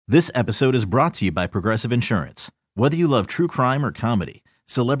This episode is brought to you by Progressive Insurance. Whether you love true crime or comedy,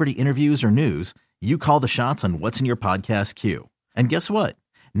 celebrity interviews or news, you call the shots on what's in your podcast queue. And guess what?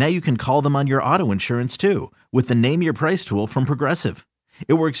 Now you can call them on your auto insurance too with the Name Your Price tool from Progressive.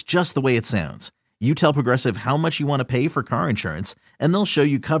 It works just the way it sounds. You tell Progressive how much you want to pay for car insurance, and they'll show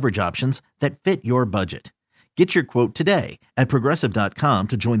you coverage options that fit your budget. Get your quote today at Progressive.com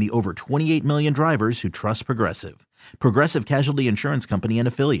to join the over 28 million drivers who trust Progressive. Progressive Casualty Insurance Company and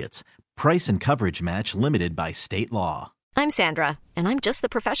Affiliates. Price and coverage match limited by state law. I'm Sandra, and I'm just the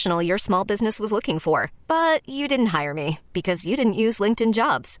professional your small business was looking for. But you didn't hire me because you didn't use LinkedIn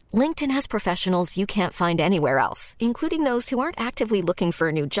Jobs. LinkedIn has professionals you can't find anywhere else, including those who aren't actively looking for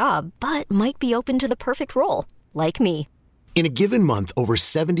a new job, but might be open to the perfect role, like me. In a given month, over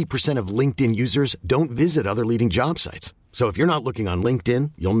 70% of LinkedIn users don't visit other leading job sites. So if you're not looking on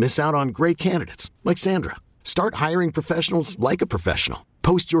LinkedIn, you'll miss out on great candidates like Sandra. Start hiring professionals like a professional.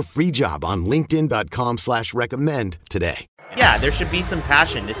 Post your free job on linkedin.com/recommend today. Yeah, there should be some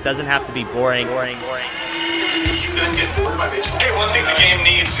passion. This doesn't have to be boring. You couldn't get bored by baseball. Hey, one thing the game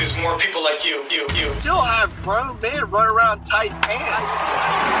needs is more people like you. Still have grown men run around tight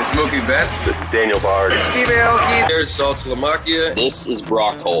pants. It's Mookie Betts. This is Daniel Bard. Steve Aoki. There's Sal Talamacchia. This is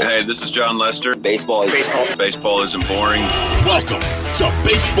Brock Holt. Hey, this is John Lester. Baseball isn't boring. Welcome to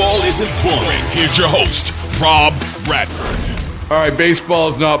Baseball Isn't Boring. Here's your host, Rob Bradford. All right, baseball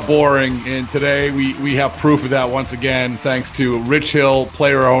is not boring, and today we have proof of that once again, thanks to Rich Hill,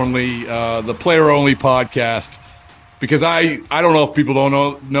 Player Only, the Player Only podcast. Because I don't know if people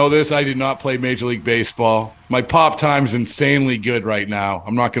don't know this, I did not play Major League Baseball. My pop time is insanely good right now.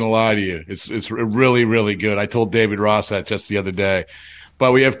 I'm not going to lie to you. It's really, really good. I told David Ross that just the other day.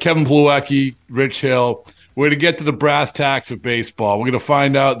 But we have Kevin Plawecki, Rich Hill. We're going to get to the brass tacks of baseball. We're going to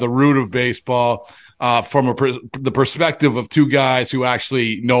find out the root of baseball from the perspective of two guys who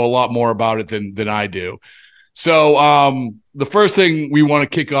actually know a lot more about it than I do. So the first thing we want to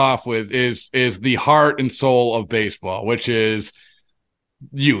kick off with is the heart and soul of baseball, which is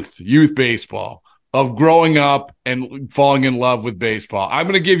youth baseball, of growing up and falling in love with baseball. I'm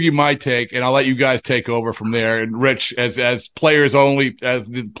going to give you my take, and I'll let you guys take over from there. And Rich, as the Players Only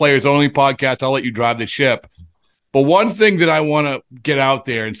podcast, I'll let you drive the ship. But one thing that I want to get out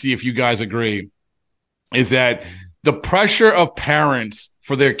there and see if you guys agree is that the pressure of parents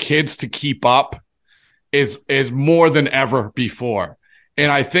for their kids to keep up is more than ever before.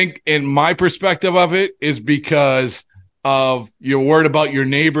 And I think in my perspective of it is because of you're worried about your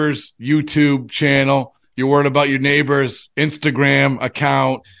neighbor's YouTube channel. You're worried about your neighbor's Instagram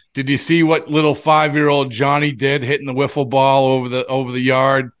account. Did you see what little 5-year-old Johnny did hitting the wiffle ball over the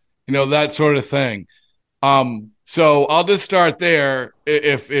yard? You know, that sort of thing. So I'll just start there.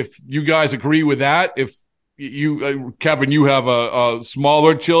 If you guys agree with that, if you, Kevin, you have a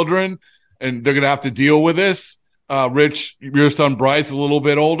smaller children and they're going to have to deal with this. Rich, your son Bryce, a little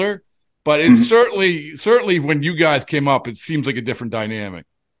bit older, but it's certainly when you guys came up, it seems like a different dynamic.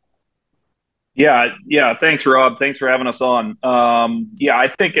 Yeah. Thanks, Rob. Thanks for having us on. I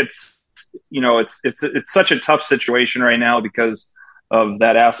think it's such a tough situation right now because of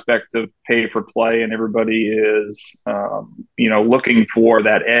that aspect of pay for play, and everybody is, looking for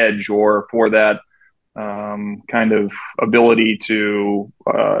that edge or for that kind of ability to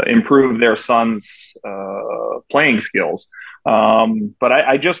improve their son's playing skills. But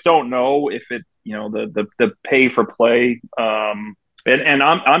I just don't know if it, the pay for play, and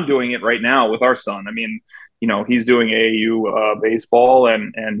I'm doing it right now with our son. I mean, he's doing AAU baseball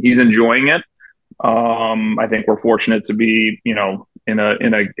and he's enjoying it. I think we're fortunate to be, in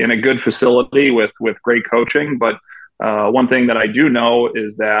a good facility with great coaching. But one thing that I do know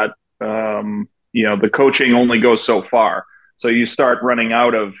is that, the coaching only goes so far. So you start running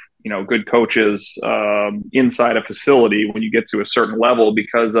out of, good coaches inside a facility when you get to a certain level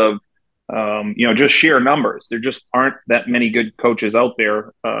because of, just sheer numbers. There just aren't that many good coaches out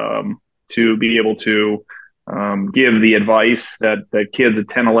there to be able to give the advice that kids at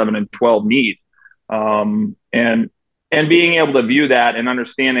 10, 11, and 12 need. And being able to view that and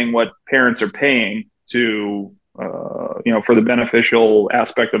understanding what parents are paying to, for the beneficial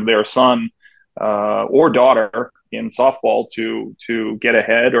aspect of their son or daughter in softball to get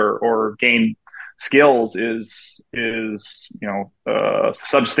ahead or gain skills is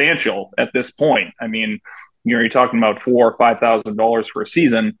substantial at this point. I mean, you're talking about $4,000 or $5,000 for a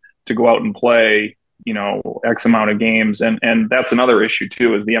season to go out and play, X amount of games. And that's another issue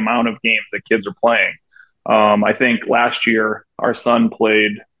too, is the amount of games that kids are playing. I think last year our son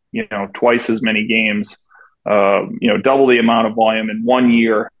played, twice as many games, double the amount of volume in 1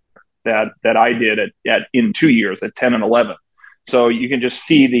 year that I did in 2 years at 10 and 11. So you can just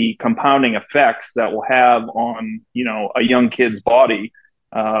see the compounding effects that will have on, a young kid's body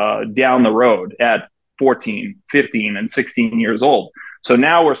down the road at 14, 15, and 16 years old. So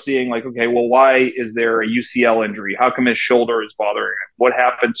now we're seeing like, okay, well, why is there a UCL injury? How come his shoulder is bothering him? What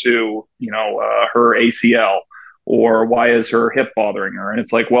happened to, her ACL? Or why is her hip bothering her? And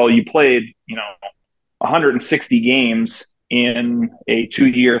it's like, well, you played, 160 games in a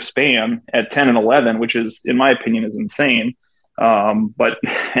 2-year span at 10 and 11, which is, in my opinion, is insane. But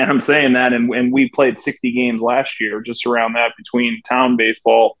and I'm saying that, and we played 60 games last year, just around that, between town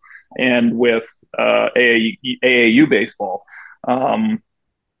baseball and with AAU baseball.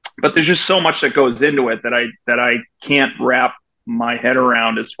 But there's just so much that goes into it that I can't wrap my head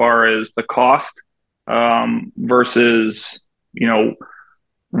around as far as the cost versus,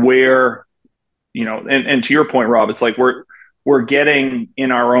 where, and to your point, Rob, it's like we're getting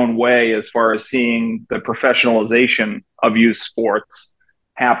in our own way as far as seeing the professionalization of youth sports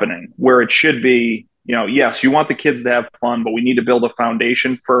happening, where it should be, yes, you want the kids to have fun, but we need to build a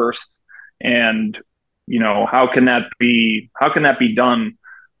foundation first. And, how can that be done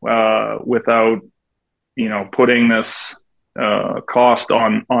without, putting this cost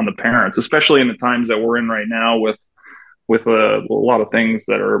on the parents, especially in the times that we're in right now with a lot of things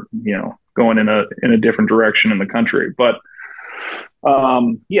that are, going in a different direction in the country. But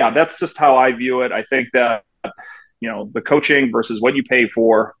that's just how I view it. I think that, the coaching versus what you pay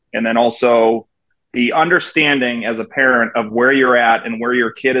for, and then also the understanding as a parent of where you're at and where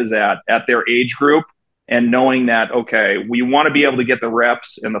your kid is at their age group, and knowing that, okay, we want to be able to get the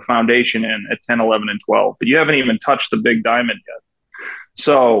reps and the foundation in at 10, 11, and 12, but you haven't even touched the big diamond yet.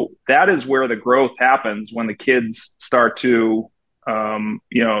 So that is where the growth happens, when the kids start to,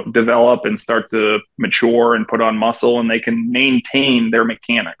 develop and start to mature and put on muscle, and they can maintain their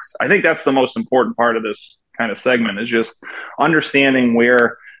mechanics. I think that's the most important part of this kind of segment, is just understanding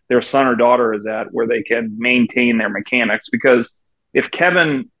where their son or daughter is at, where they can maintain their mechanics. Because if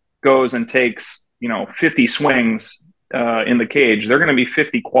Kevin goes and takes, 50 swings in the cage, they're going to be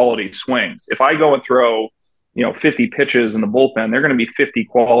 50 quality swings. If I go and throw, 50 pitches in the bullpen, they're going to be 50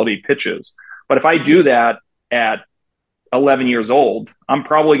 quality pitches. But if I do that at 11 years old, I'm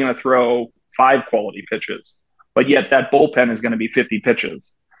probably going to throw 5 quality pitches, but yet that bullpen is going to be 50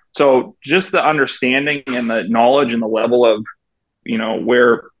 pitches. So just the understanding and the knowledge and the level of,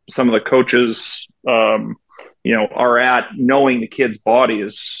 where some of the coaches, are at, knowing the kid's body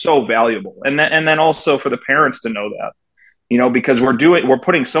is so valuable. And then also for the parents to know that, because we're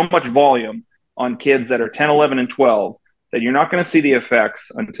putting so much volume on kids that are 10, 11, and 12 that you're not going to see the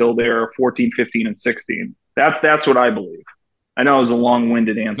effects until they're 14, 15, and 16. That's what I believe. I know it was a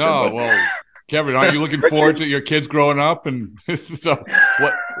long-winded answer. No, but... well, Kevin, aren't you looking forward to your kids growing up? And so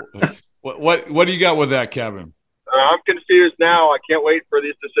what do you got with that, Kevin? I'm confused now. I can't wait for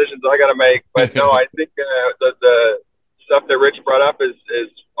these decisions I got to make. But no, I think the stuff that Rich brought up is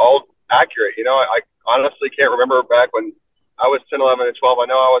all accurate. I honestly can't remember back when I was 10, 11, and 12. I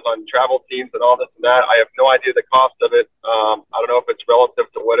know I was on travel teams and all this and that. I have no idea the cost of it. I don't know if it's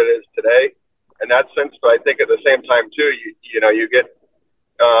relative to what it is today in that sense. But I think at the same time, too, you get,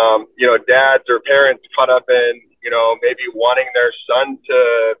 dads or parents caught up in, maybe wanting their son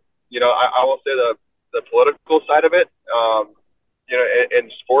to, I will say the political side of it,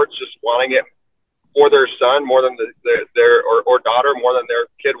 in sports, just wanting it for their son more than their daughter, more than their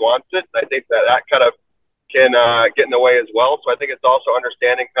kid wants it. I think that kind of can get in the way as well. So I think it's also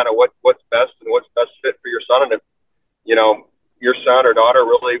understanding kind of what's best and what's best fit for your son. And if, your son or daughter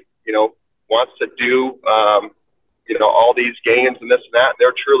really, wants to do, all these games and this and that, and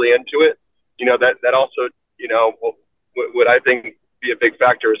they're truly into it, that also, would I think be a big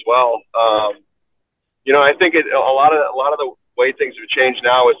factor as well. I think a lot of the way things have changed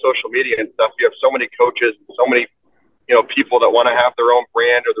now with social media and stuff. You have so many coaches, so many, people that want to have their own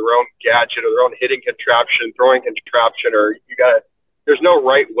brand or their own gadget or their own hitting contraption, throwing contraption, or there's no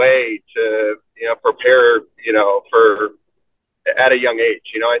right way to, prepare, for at a young age.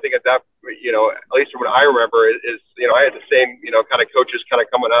 I think at that, at least from what I remember is, I had the same, kind of coaches kind of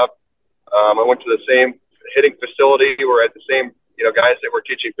coming up. I went to the same hitting facility. We're at the same, guys that were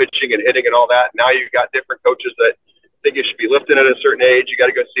teaching pitching and hitting and all that. Now you've got different coaches that think you should be lifting at a certain age. You got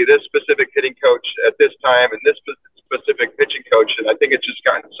to go see this specific hitting coach at this time and this specific pitching coach. And I think it's just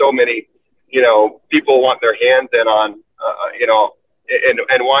gotten so many, people want their hands in on,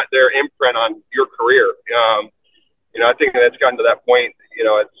 and want their imprint on your career. I think that's gotten to that point,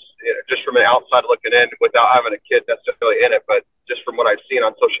 it's just from an outside looking in without having a kid necessarily in it, but just from what I've seen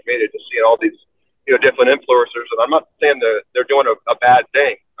on social media, just seeing all these, different influencers. And I'm not saying they're doing a bad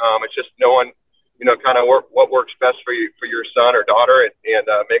thing. It's just knowing, kind of what works best for you, for your son or daughter, and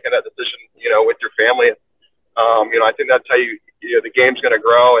making that decision, with your family. I think that's how the game's going to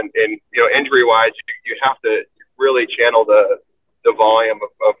grow. And injury wise, you have to really channel the volume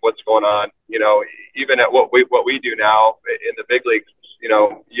of what's going on. Even at what we do now in the big leagues,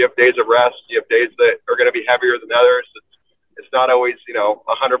 you have days of rest, you have days that are going to be heavier than others. It's not always, 100%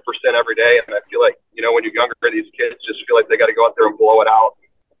 every day. And I feel like, when you're younger, these kids just feel like they got to go out there and blow it out,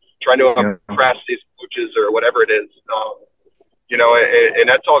 trying to impress these coaches or whatever it is. And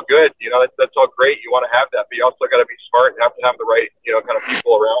that's all good. That's all great. You want to have that, but you also got to be smart and have to have the right, kind of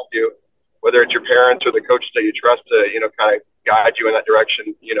people around you, whether it's your parents or the coaches that you trust to, kind of guide you in that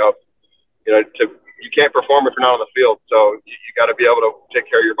direction. You can't perform if you're not on the field. So you got to be able to take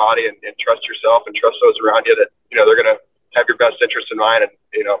care of your body and trust yourself and trust those around you that, they're going to have your best interest in mind and,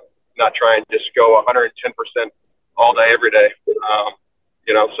 not try and just go 110% all day, every day.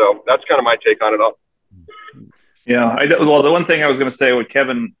 So that's kind of my take on it all. Yeah. Well, the one thing I was going to say, what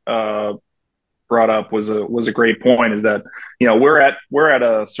Kevin brought up was a great point, is that, we're at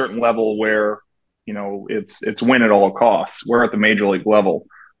a certain level where, it's win at all costs. We're at the major league level.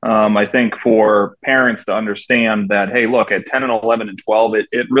 I think for parents to understand that, hey, look, at 10 and 11 and 12,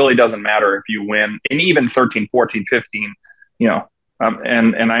 it really doesn't matter if you win, and even 13, 14, 15,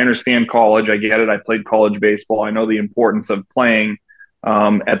 and I understand college. I get it. I played college baseball. I know the importance of playing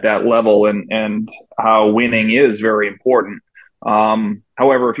at that level and how winning is very important.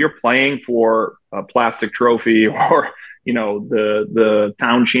 However, if you're playing for a plastic trophy or, the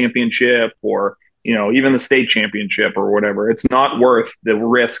town championship or, even the state championship or whatever, it's not worth the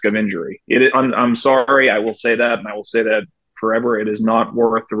risk of injury. I'm sorry. I will say that, and I will say that forever. It is not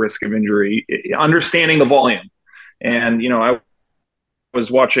worth the risk of injury, understanding the volume. And, I was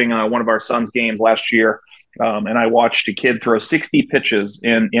watching one of our son's games last year, and I watched a kid throw 60 pitches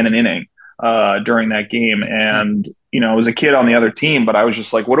in an inning during that game. And, it was a kid on the other team, but I was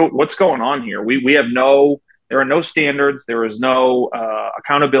just like, what's going on here? There are no standards. There is no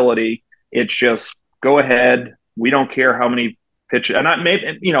accountability. It's just go ahead. We don't care how many pitches. And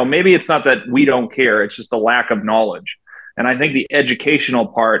maybe it's not that we don't care. It's just the lack of knowledge. And I think the educational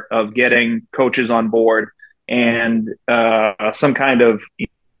part of getting coaches on board and some kind of,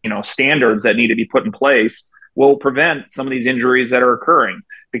 standards that need to be put in place will prevent some of these injuries that are occurring.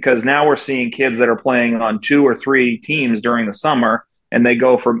 Because now we're seeing kids that are playing on 2 or 3 teams during the summer, and they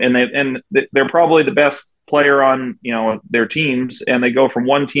go from they're probably the best player on their teams, and they go from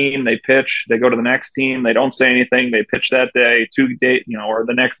one team, they pitch, they go to the next team, they don't say anything, they pitch that day, 2 days, or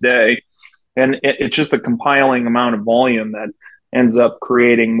the next day, and it's just a compiling amount of volume that ends up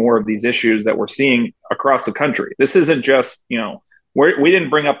creating more of these issues that we're seeing across the country. This isn't just we didn't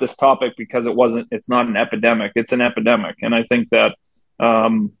bring up this topic because it's not an epidemic. It's an epidemic, and I think that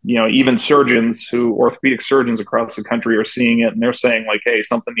even orthopedic surgeons across the country are seeing it, and they're saying like, hey,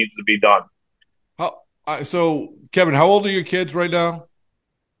 something needs to be done. So, Kevin, how old are your kids right now?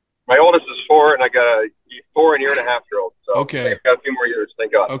 My oldest is 4, and I got a 4 and 1.5-year-old. So okay, I got a few more years,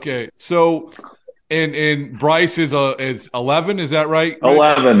 thank God. Okay, so and Bryce is 11, is that right?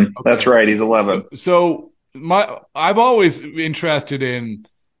 11, okay. That's right, he's 11. So I've always interested in,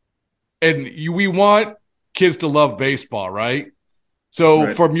 we want kids to love baseball, right? So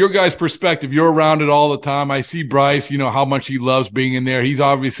right. From your guys' perspective, you're around it all the time. I see Bryce, how much he loves being in there. He's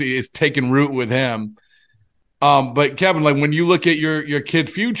obviously is taking root with him. But Kevin, like when you look at your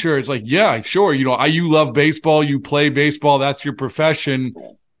kid's future, it's like, yeah, sure. You love baseball, you play baseball, that's your profession.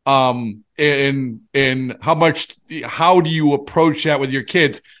 And how do you approach that with your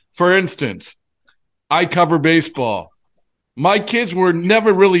kids? For instance, I cover baseball. My kids were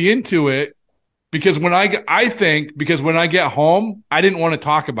never really into it because when I get home, I didn't want to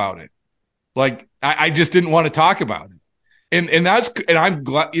talk about it. Like I just didn't want to talk about it. And I'm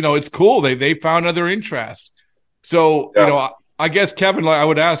glad, it's cool. They found other interests. So, yeah. I guess, Kevin, I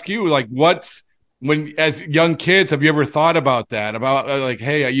would ask you, like, as young kids, have you ever thought about that? About like,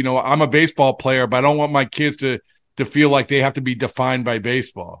 hey, I'm a baseball player, but I don't want my kids to feel like they have to be defined by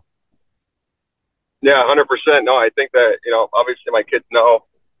baseball. Yeah, 100%. No, I think that, obviously my kids know,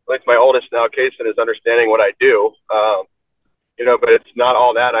 at least my oldest now, Kason, is understanding what I do. But it's not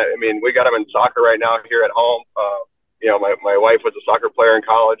all that. I mean, we got him in soccer right now here at home. My wife was a soccer player in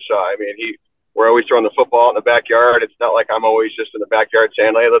college. So, we're always throwing the football in the backyard. It's not like I'm always just in the backyard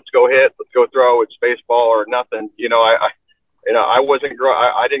saying, hey, let's go hit, let's go throw. It's baseball or nothing. I didn't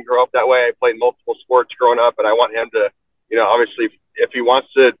grow up that way. I played multiple sports growing up, and I want him to, obviously if he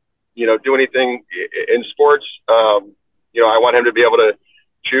wants to, do anything in sports, I want him to be able to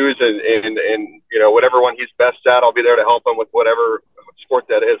choose and whatever one he's best at, I'll be there to help him with whatever sport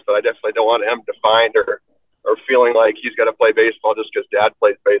that is, but I definitely don't want him defined or feeling like he's got to play baseball just because dad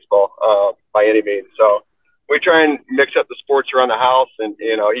plays baseball by any means. So we try and mix up the sports around the house, and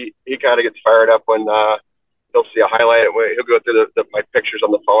he kind of gets fired up when he'll see a highlight. He'll go through my pictures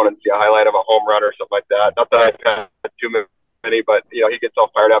on the phone and see a highlight of a home run or something like that. Not that I've had too many, but he gets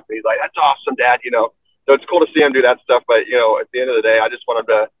all fired up and he's like, "That's awesome, Dad." So it's cool to see him do that stuff. But at the end of the day, I just want him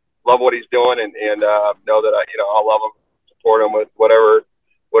to love what he's doing and know that I'll love him, support him with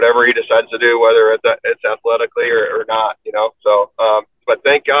whatever he decides to do, whether it's athletically or not. So but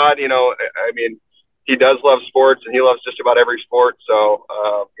thank God, I mean, he does love sports and he loves just about every sport. So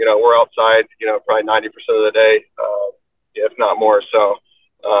we're outside probably 90% of the day, if not more. So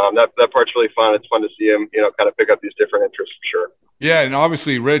that part's really fun. It's fun to see him kind of pick up these different interests for sure. Yeah, and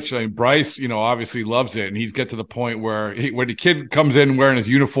obviously, Rich, Bryce, obviously loves it, and he's get to the point where when the kid comes in wearing his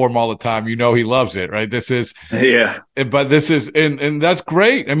uniform all the time, he loves it, right? This is but this is and that's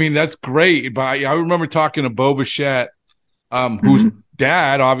great. I mean, that's great. But I remember talking to Bo Bichette, whose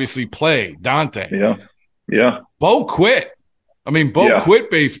dad obviously played, Dante. Yeah. Bo quit. I mean, Bo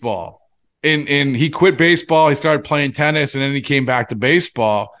quit baseball, and he quit baseball. He started playing tennis, and then he came back to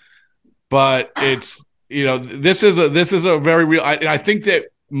baseball. But it's this is a very real. I think that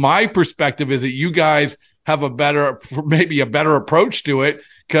my perspective is that you guys have maybe a better approach to it,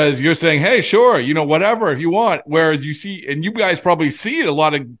 because you're saying, hey, sure, whatever if you want. Whereas you see, and you guys probably see it, a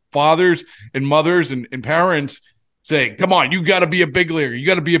lot of fathers and mothers and parents say, come on, you got to be a big leaguer. You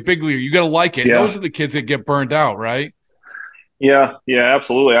got to be a big leaguer. You got to like it. Yeah. Those are the kids that get burned out, right? Yeah,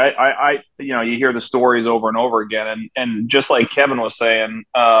 absolutely. I you hear the stories over and over again, and just like Kevin was saying,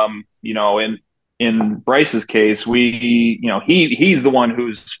 in Bryce's case, he's the one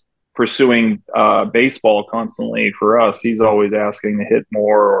who's pursuing baseball constantly. For us, he's always asking to hit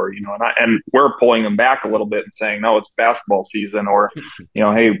more, and we're pulling him back a little bit and saying, no, it's basketball season, or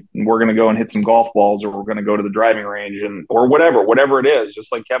hey, we're going to go and hit some golf balls, or we're going to go to the driving range, or whatever it is.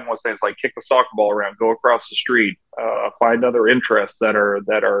 Just like Kevin was saying, it's like kick the soccer ball around, go across the street, find other interests that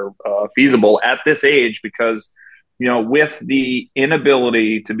are feasible at this age, because with the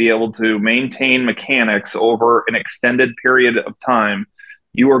inability to be able to maintain mechanics over an extended period of time,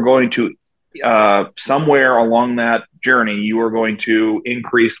 you are going to, somewhere along that journey, you are going to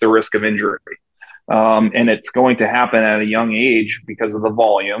increase the risk of injury. And it's going to happen at a young age because of the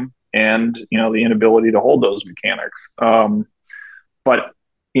volume and, the inability to hold those mechanics. But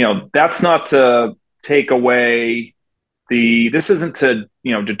that's not to take away this isn't to,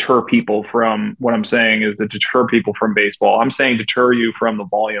 deter people from, what I'm saying is to deter people from baseball. I'm saying deter you from the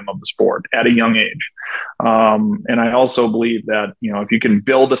volume of the sport at a young age. And I also believe that, if you can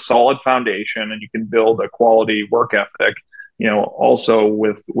build a solid foundation and you can build a quality work ethic, also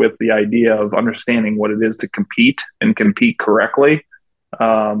with the idea of understanding what it is to compete and compete correctly,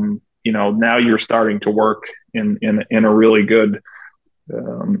 now you're starting to work in a really good,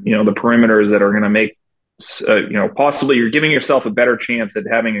 the perimeters that are going to make, possibly you're giving yourself a better chance at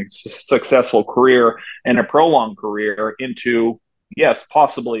having a successful career and a prolonged career into, yes,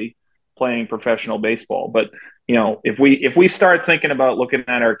 possibly playing professional baseball. But, if we start thinking about looking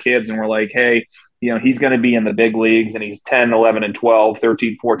at our kids and we're like, hey, he's going to be in the big leagues and he's 10, 11, and 12,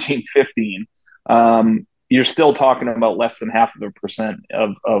 13, 14, 15, you're still talking about less than 0.5%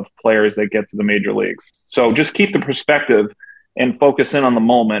 of players that get to the major leagues. So just keep the perspective and focus in on the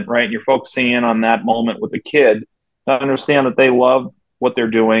moment, right? And you're focusing in on that moment with the kid to understand that they love what they're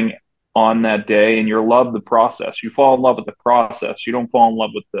doing on that day, and you love the process. You fall in love with the process. You don't fall in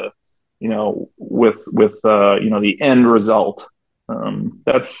love with the, the end result.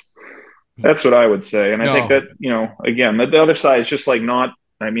 That's what I would say. And I think that, again, the other side is just like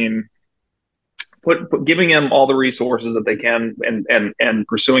giving them all the resources that they can and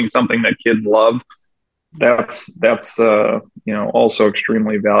pursuing something that kids love. That's also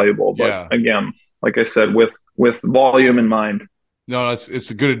extremely valuable. But again, like I said, with volume in mind. No, it's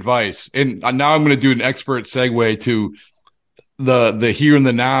a good advice. And now I'm going to do an expert segue to the here and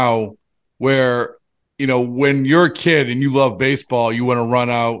the now, where, when you're a kid and you love baseball, you want to run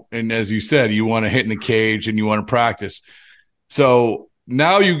out. And as you said, you want to hit in the cage and you want to practice. So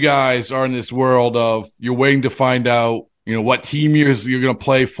now you guys are in this world of you're waiting to find out, what team you're going to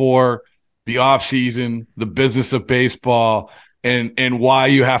play for, the off season, the business of baseball, and why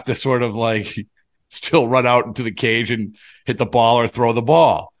you have to sort of like still run out into the cage and hit the ball or throw the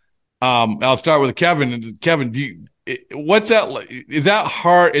ball. I'll start with Kevin. And Kevin, what's that? Is that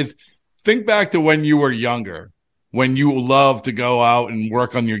hard? Think back to when you were younger, when you loved to go out and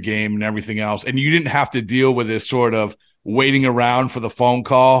work on your game and everything else, and you didn't have to deal with this sort of waiting around for the phone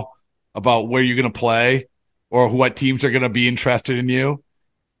call about where you're going to play. or what teams are going to be interested in you?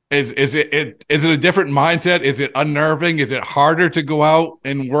 Is it a different mindset? Is it unnerving? Is it harder to go out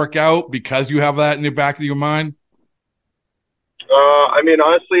and work out because you have that in the back of your mind? I mean,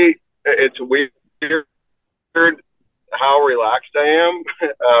 honestly, it's weird how relaxed I am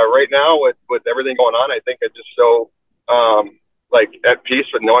right now with everything going on. I think I'm just so like at peace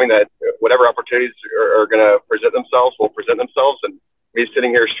with knowing that whatever opportunities are going to present themselves will present themselves, and me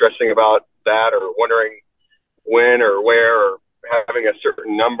sitting here stressing about that or wondering when or where or having a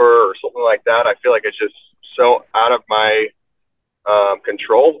certain number or something like that, I feel like it's just so out of my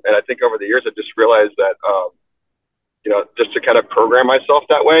control. And I think over the years, I just realized that, just to kind of program myself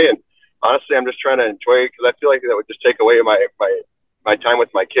that way. And honestly, I'm just trying to enjoy it, because I feel like that would just take away my time with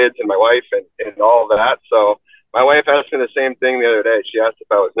my kids and my wife and all of that. So my wife asked me the same thing the other day. She asked if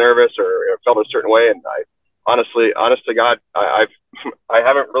I was nervous or felt a certain way. And I honestly, honest to God, I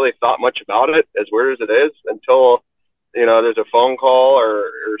haven't really thought much about it, as weird as it is, until, there's a phone call or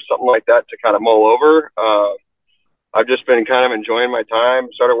something like that to kind of mull over. I've just been kind of enjoying my time,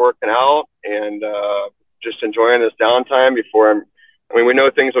 started working out, and just enjoying this downtime before we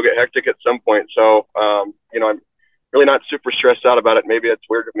know things will get hectic at some point. So, I'm really not super stressed out about it. Maybe it's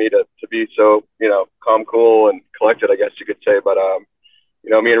weird of me to be so, calm, cool, and collected, I guess you could say. But,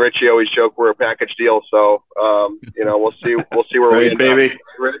 me and Richie always joke we're a package deal. So, we'll see where we end up,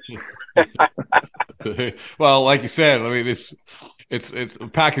 Rich. Well, like you said, I mean, it's a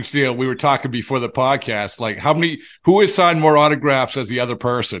package deal. We were talking before the podcast, like who has signed more autographs as the other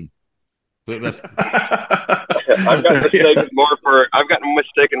person? That's I've gotten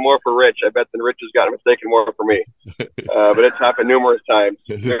mistaken more for Rich, I bet, than Rich has gotten mistaken more for me. But it's happened numerous times.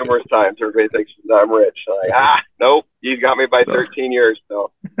 Everybody thinks I'm Rich. Like, nope, you got me by 13 years.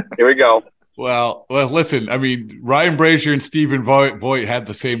 So here we go. Well, listen, I mean, Ryan Brazier and Stephen Voigt had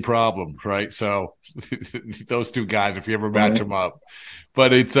the same problem, right? So those two guys, if you ever match them up.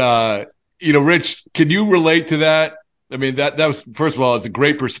 But it's, Rich, can you relate to that? I mean, that was, first of all, it's a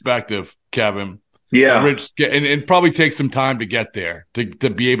great perspective, Kevin. Yeah. Rich, and it probably takes some time to get there, to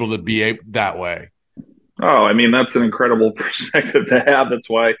be able to be that way. Oh, I mean, that's an incredible perspective to have. That's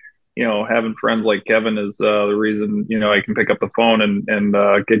why, having friends like Kevin is the reason, I can pick up the phone and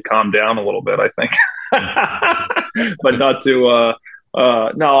get calmed down a little bit, I think. But not to,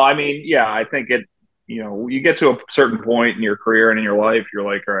 no, I mean, yeah, I think you get to a certain point in your career and in your life, you're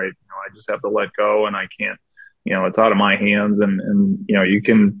like, all right, I just have to let go, and I can't, it's out of my hands, and you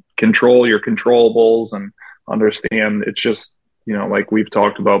can control your controllables and understand it's just, like we've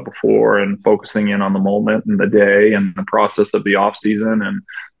talked about before, and focusing in on the moment and the day and the process of the off season. And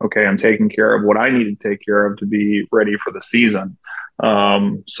okay, I'm taking care of what I need to take care of to be ready for the season.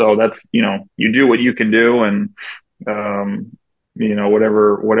 So that's, you do what you can do, and,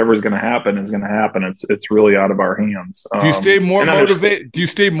 whatever's going to happen is going to happen. It's really out of our hands. Do you stay more motivated? Do you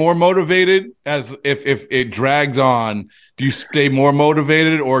stay more motivated as if it drags on? Do you stay more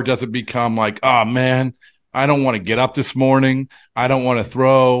motivated, or does it become like, oh man, I don't want to get up this morning, I don't want to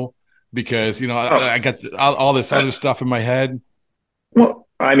throw because I got all this other stuff in my head? Well,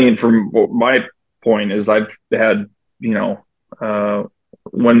 I mean, from my point is, I've had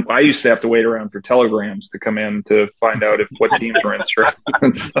when I used to have to wait around for telegrams to come in to find out what teams were interested.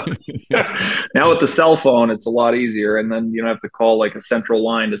 Now with the cell phone, it's a lot easier, and then you don't have to call like a central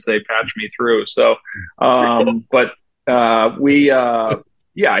line to say patch me through. So, I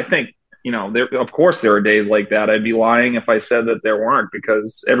think of course there are days like that. I'd be lying if I said that there weren't,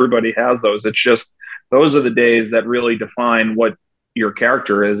 because everybody has those. It's just those are the days that really define what your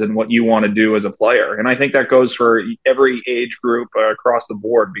character is and what you want to do as a player. And I think that goes for every age group across the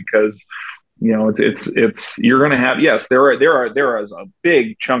board, because it's you're going to have, yes, there is a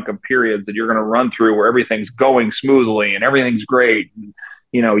big chunk of periods that you're going to run through where everything's going smoothly and everything's great, and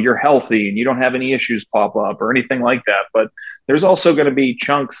you're healthy and you don't have any issues pop up or anything like that. But there's also going to be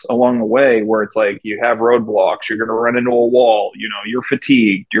chunks along the way where it's like you have roadblocks, you're going to run into a wall, you're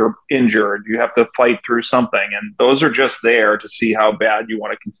fatigued, you're injured, you have to fight through something. And those are just there to see how bad you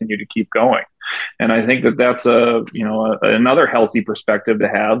want to continue to keep going. And I think that that's another healthy perspective to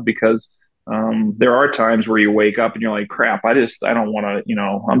have, because there are times where you wake up and you're like, crap, I don't want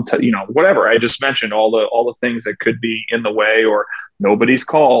to, whatever. I just mentioned all the things that could be in the way, or nobody's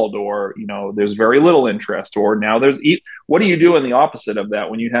called, or, there's very little interest, or now what do you do in the opposite of that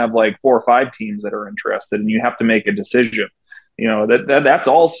when you have like 4 or 5 teams that are interested and you have to make a decision? That's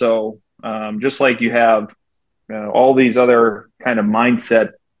also just like you have all these other kind of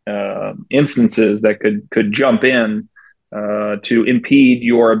mindset instances that could jump in to impede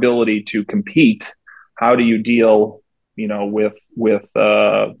your ability to compete. How do you deal, with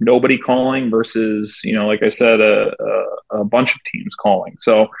nobody calling versus, like I said, a bunch of teams calling.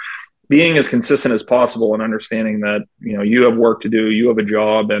 So being as consistent as possible and understanding that, you have work to do, you have a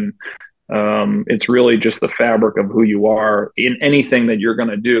job, and it's really just the fabric of who you are in anything that you're going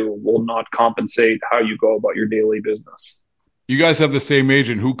to do will not compensate how you go about your daily business. You guys have the same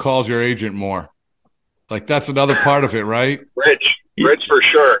agent. Who calls your agent more? Like, that's another part of it, right? Rich for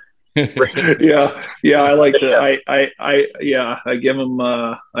sure. yeah, I like that. I give him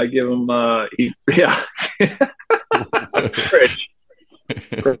Rich.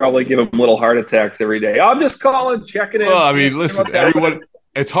 Probably give him little heart attacks every day. I'm just calling, checking in. Well, I mean, listen, everyone.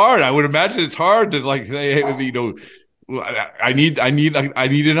 It's hard. I would imagine it's hard to like say, I need an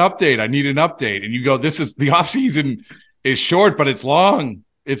update. I need an update, and you go, this is the off season is short, but it's long.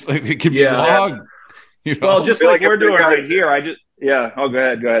 It's like it can be long. Well, just like we're doing right here. Oh, go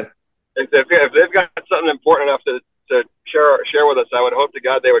ahead. If they've got something important enough to share with us, I would hope to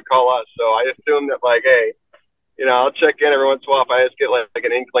God they would call us. So I assume that, like, hey, I'll check in every once in a while if I just get like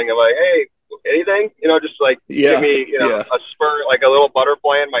an inkling of like, hey, anything, just like give me, a spur, like a little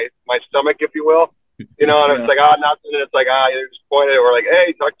butterfly in my stomach, if you will, and it's like, nothing. And it's like, you're disappointed, or like,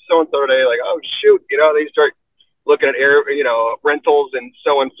 hey, talk to so-and-so today. Like, oh, shoot, they start looking at rentals and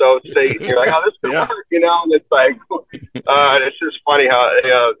so-and-so state. And you're like, oh, this could work, and it's like, it's just funny how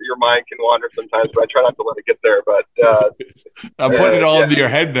your mind can wander sometimes, but I try not to let it get there. But I'm putting it all into your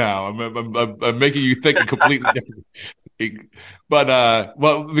head now. I'm making you think a completely different. But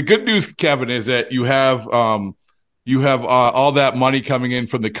well, the good news, Kevin, is that you have all that money coming in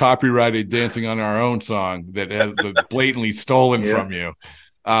from the copyrighted "Dancing on Our Own" song that has been blatantly stolen from you.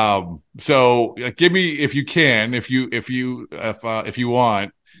 So give me, if you can, if you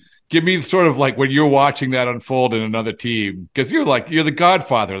want, give me sort of like when you're watching that unfold in another team, because you're the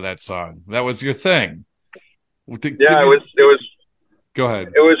godfather of that song. That was your thing. It was. Go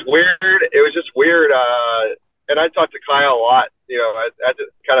ahead. It was weird. It was just weird. And I talked to Kyle a lot, as it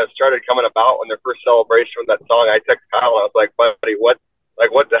kind of started coming about when their first celebration with that song. I texted Kyle and I was like, buddy, what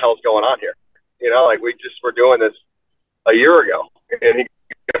the hell's going on here? We just were doing this a year ago, and he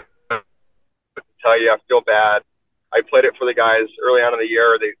tell you, I feel bad. I played it for the guys early on in the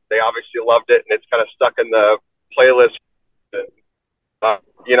year. They obviously loved it, and it's kind of stuck in the playlist. And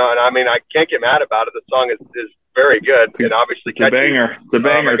I mean, I can't get mad about it. The song is very good, and obviously it's a banger. It's a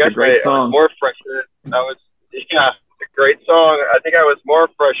banger. It's a great song. I was more frustrated. It's a great song. I think I was more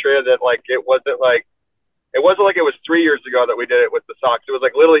frustrated that it wasn't like it was 3 years ago that we did it with the Sox. It was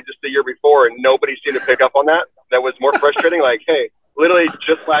like literally just the year before, and nobody seemed to pick up on that. That was more frustrating. Like, hey, literally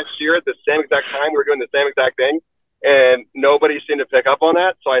just last year at the same exact time, we were doing the same exact thing, and nobody seemed to pick up on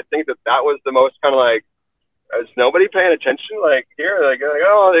that. So I think that was the most kind of like, is nobody paying attention? Like, here, like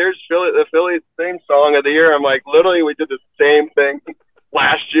oh, there's the Phillies theme song of the year. I'm like, literally, we did the same thing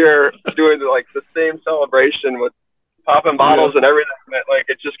last year, doing the same celebration with popping bottles and everything. Like,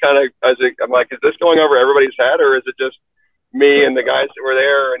 it's just kind of, I'm like, is this going over everybody's head, or is it just me and the guys that were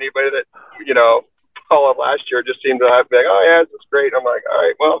there, or anybody that called up last year just seemed to have be like, oh yeah, this is great. I'm like, all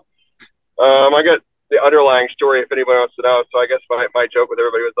right, well, I got the underlying story if anybody wants to know. So I guess my joke with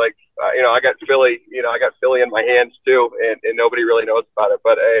everybody was like, I got Philly, I got Philly in my hands too, and nobody really knows about it.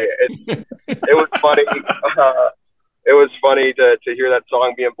 But it was funny. It was funny to hear that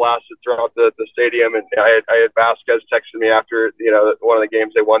song being blasted throughout the stadium. And I had Vasquez texting me after, one of the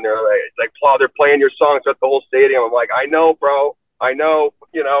games they won there. It's like, Plow, they're playing your song throughout the whole stadium. I'm like, I know, bro. I know,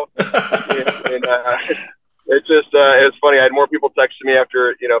 and it was funny. I had more people texting me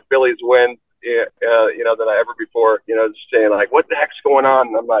after, Phillies win, than I ever before, just saying like, what the heck's going on?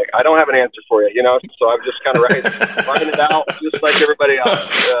 And I'm like, I don't have an answer for you, so I'm just kind of writing it out just like everybody else.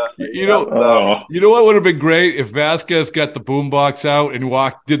 You know what would have been great if Vasquez got the boombox out and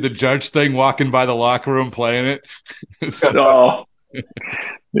did the Judge thing, walking by the locker room playing it.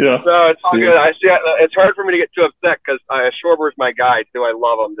 Yeah. No, it's all good. I see. It's hard for me to get too upset because Schwarber's my guy too. I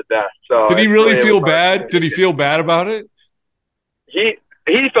love him to death. So did he really feel bad? Did he feel bad about it? He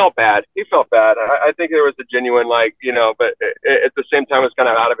felt bad. He felt bad. I think there was a genuine but at the same time, it was kind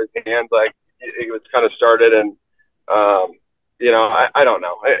of out of his hands. Like it was kind of started, and I don't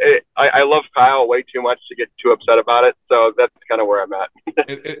know. I love Kyle way too much to get too upset about it. So that's kind of where I'm at.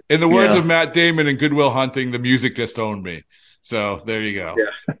 In the words of Matt Damon in Good Will Hunting, the music just owned me. So there you go.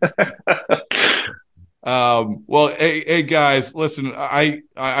 Yeah. Well, hey guys, listen,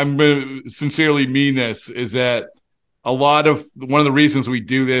 I'm going to sincerely mean this, is that one of the reasons we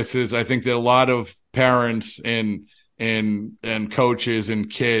do this is I think that a lot of parents and coaches and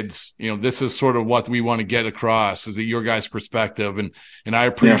kids, this is sort of what we want to get across, is your guys' perspective. And I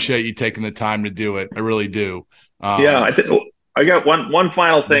appreciate you taking the time to do it. I really do. I got one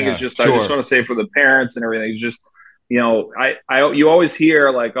final thing. Is just, sure. I just want to say for the parents and everything, it's just, you always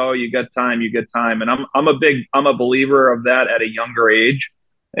hear like, oh, you get time, and I'm a believer of that at a younger age.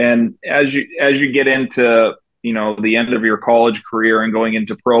 And as you get into, the end of your college career and going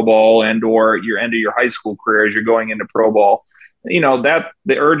into pro ball or your end of your high school career as you're going into pro ball, that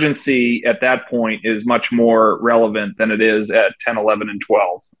the urgency at that point is much more relevant than it is at 10, 11, and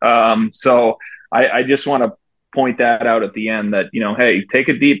 12. So I just want to point that out at the end that, hey, take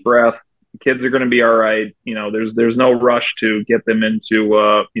a deep breath. Kids are going to be all right. There's no rush to get them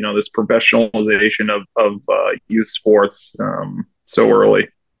into, this professionalization of youth sports so early.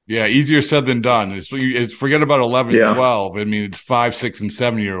 Yeah, easier said than done. It's forget about 11 and 12. I mean, it's 5, 6, and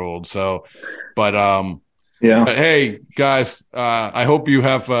 7-year-olds. So, but hey, guys, I hope you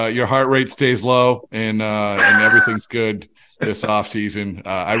have your heart rate stays low and everything's good this off season.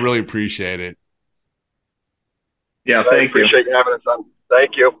 I really appreciate it. Yeah, thank you. Appreciate you having us on.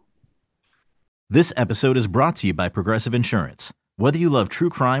 Thank you. This episode is brought to you by Progressive Insurance. Whether you love true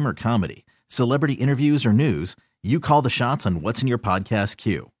crime or comedy, celebrity interviews or news, you call the shots on what's in your podcast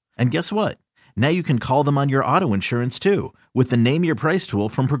queue. And guess what? Now you can call them on your auto insurance too with the Name Your Price tool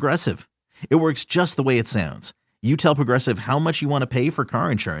from Progressive. It works just the way it sounds. You tell Progressive how much you want to pay for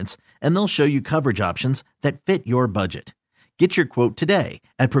car insurance, and they'll show you coverage options that fit your budget. Get your quote today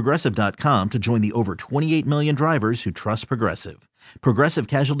at Progressive.com to join the over 28 million drivers who trust Progressive. Progressive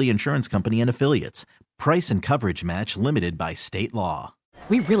Casualty Insurance Company and Affiliates. Price and coverage match limited by state law.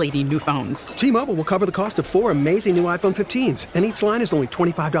 We really need new phones. T-Mobile will cover the cost of 4 amazing new iPhone 15s, and each line is only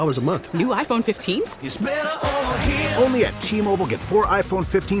 $25 a month. New iPhone 15s? It's better over here. Only at T-Mobile, get 4 iPhone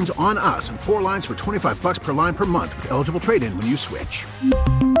 15s on us and 4 lines for $25 per line per month with eligible trade-in when you switch.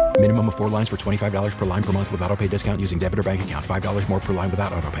 Minimum of 4 lines for $25 per line per month with autopay discount using debit or bank account. $5 more per line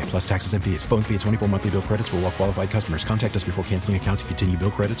without autopay, plus taxes and fees. Phone fee at 24 monthly bill credits for well-qualified customers. Contact us before canceling account to continue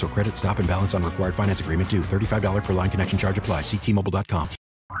bill credits or credit stop and balance on required finance agreement due. $35 per line connection charge applies. See T-Mobile.com.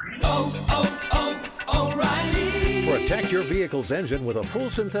 O'Reilly. Protect your vehicle's engine with a full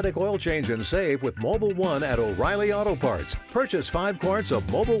synthetic oil change and save with Mobil 1 at O'Reilly Auto Parts. Purchase 5 quarts of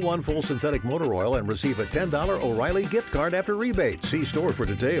Mobil 1 full synthetic motor oil and receive a $10 O'Reilly gift card after rebate. See store for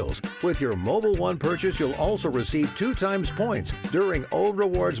details. With your Mobil 1 purchase, you'll also receive 2 times points during O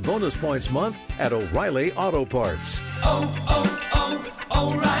Rewards Bonus Points Month at O'Reilly Auto Parts.